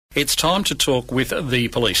It's time to talk with the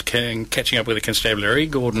police, catching up with the constabulary.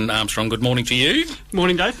 Gordon Armstrong, good morning to you.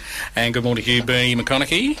 Morning, Dave. And good morning to you, Bernie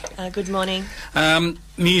McConaughey. Good morning.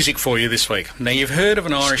 Music for you this week. Now, you've heard of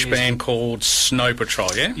an Irish band called Snow Patrol,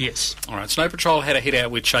 yeah? Yes. All right, Snow Patrol had a hit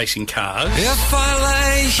out with Chasing Cars. If I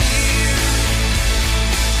lay here,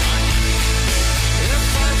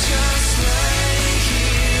 if I just lay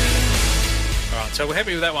here. All right, so we're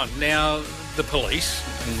happy with that one. Now, the police,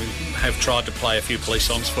 and we have tried to play a few police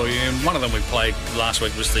songs for you, and one of them we played last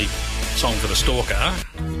week was the song for the stalker.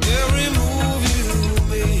 Every move you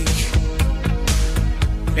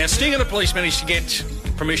make. Now, Sting and the police managed to get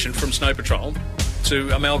permission from Snow Patrol to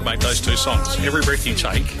amalgamate those two songs, Every Breath You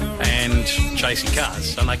Take and Chasing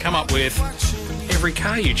Cars, and they come up with Every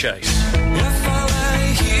Car You Chase. If I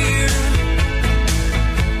lay here,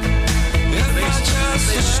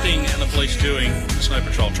 There's Sting and the police doing the Snow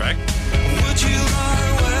Patrol track. would you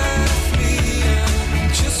lie with me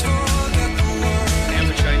and just forget the world? Now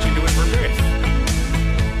we change into Every Breath.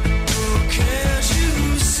 Can't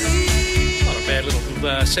you see? Not a bad little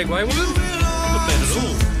segue, was it? Not bad at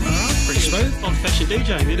all. Pretty smooth. Old-fashioned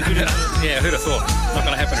DJing. Yeah, who'd have thought? Not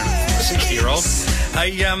going to happen in a 60-year-old.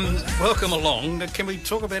 Hey, welcome along. Can we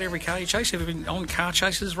talk about Every Car You Chase? Have you been on car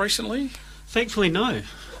chases recently? Thankfully, no.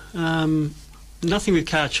 Nothing with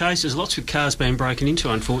car chases. Lots with cars being broken into,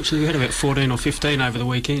 unfortunately. We had about 14 or 15 over the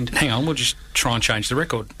weekend. Hang on, we'll just try and change the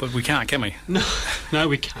record, but we can't, can we? No,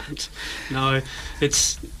 we can't. No,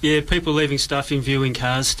 it's, people leaving stuff in view in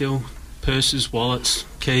cars still. Purses, wallets,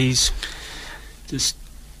 keys.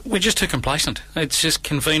 We're just too complacent. It's just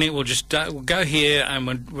convenient. We'll just we'll go here, and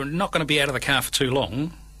we're not going to be out of the car for too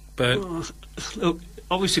long. But Look,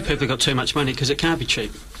 obviously people have got too much money because it can't be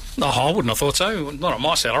cheap. I wouldn't have thought so. Not on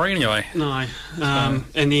my salary, anyway. No,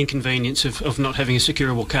 and the inconvenience of not having a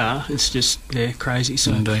securable car, it's just, crazy.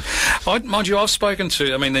 So. Indeed. Mind you, I've spoken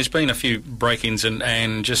to, there's been a few break-ins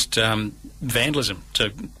and just vandalism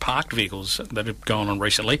to parked vehicles that have gone on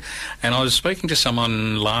recently, and I was speaking to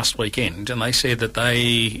someone last weekend, and they said that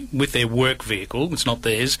they, with their work vehicle, it's not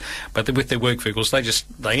theirs, but with their work vehicles,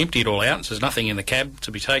 they empty it all out, so there's nothing in the cab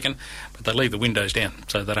to be taken, but they leave the windows down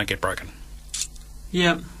so they don't get broken.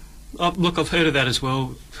 Yeah. Look, I've heard of that as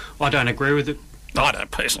well. I don't agree with it. I don't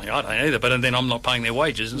either, but then I'm not paying their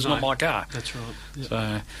wages, and it's not my car. That's right. Yep.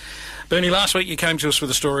 So, Bernie, last week you came to us with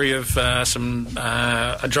a story of a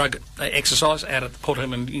drug exercise out at the Port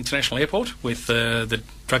Hedland International Airport with the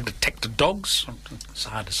drug detector dogs. It's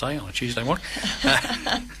hard to say on a Tuesday morning.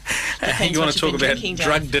 You want to talk about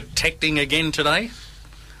drug detecting again today?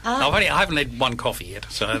 I haven't had one coffee yet,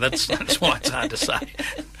 so that's why it's hard to say.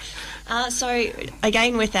 So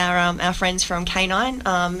again, with our friends from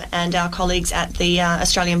K9 and our colleagues at the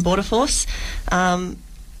Australian Border Force,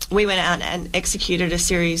 we went out and executed a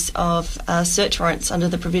series of search warrants under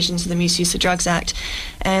the provisions of the Misuse of Drugs Act,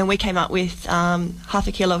 and we came up with half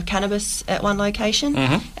a kilo of cannabis at one location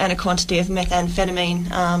and a quantity of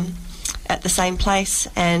methamphetamine at the same place,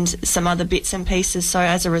 and some other bits and pieces. So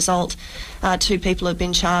as a result, 2 people have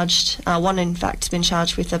been charged. One, in fact, has been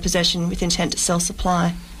charged with possession with intent to sell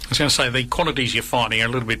supply. I was going to say, the quantities you're finding are a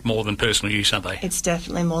little bit more than personal use, aren't they? It's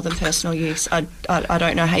definitely more than personal use. I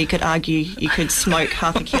don't know how you could argue you could smoke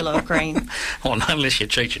half a kilo of green. Well, not unless you're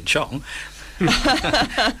Cheech and Chong.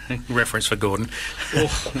 Reference for Gordon.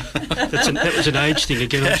 That was an age thing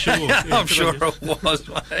again, I'm sure. Yeah, I'm sure it was,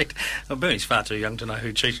 mate. Well, Bernie's far too young to know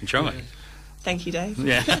who Cheech and Chong are. Thank you, Dave.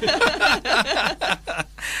 Yeah.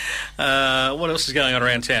 What else is going on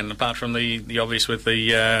around town, apart from the obvious with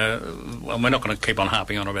the... well, we're not going to keep on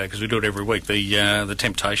harping on about it because we do it every week, the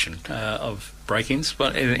temptation of break-ins.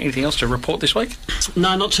 But anything else to report this week?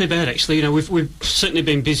 No, not too bad, actually. You know, we've certainly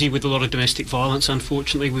been busy with a lot of domestic violence,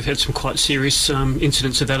 unfortunately. We've had some quite serious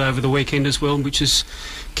incidents of that over the weekend as well, which has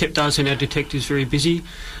kept us and our detectives very busy.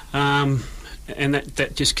 And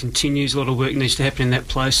that just continues. A lot of work needs to happen in that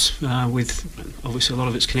place, with obviously a lot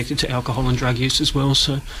of it's connected to alcohol and drug use as well.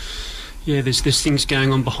 So, there's things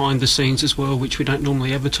going on behind the scenes as well, which we don't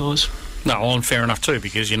normally advertise. No, and fair enough too,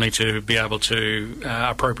 because you need to be able to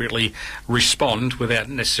appropriately respond without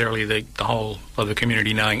necessarily the whole of the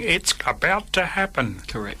community knowing it's about to happen.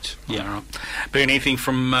 Correct. Yeah. Right. Bernie, anything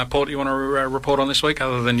from Port you want to report on this week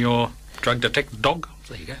other than your drug detector dog?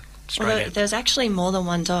 There you go. Well, there's actually more than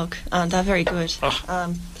one dog. They're very good.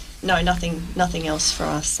 Oh. No, nothing else for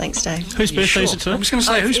us. Thanks, Dave. Whose birthday is it today? I was going to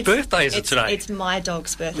say, whose birthday is it today? It's my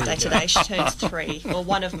dog's birthday today. She turns 3. Well,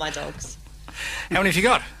 one of my dogs. How many have you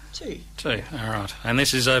got? 2. 2. All right. And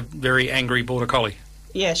this is a very angry border collie.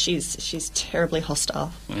 Yeah, she's terribly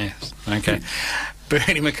hostile. Yes. Okay.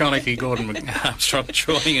 Bernie McConaughey, Gordon Armstrong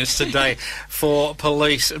joining us today for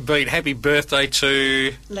Police Beat. Happy birthday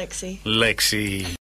to Lexi. Lexi.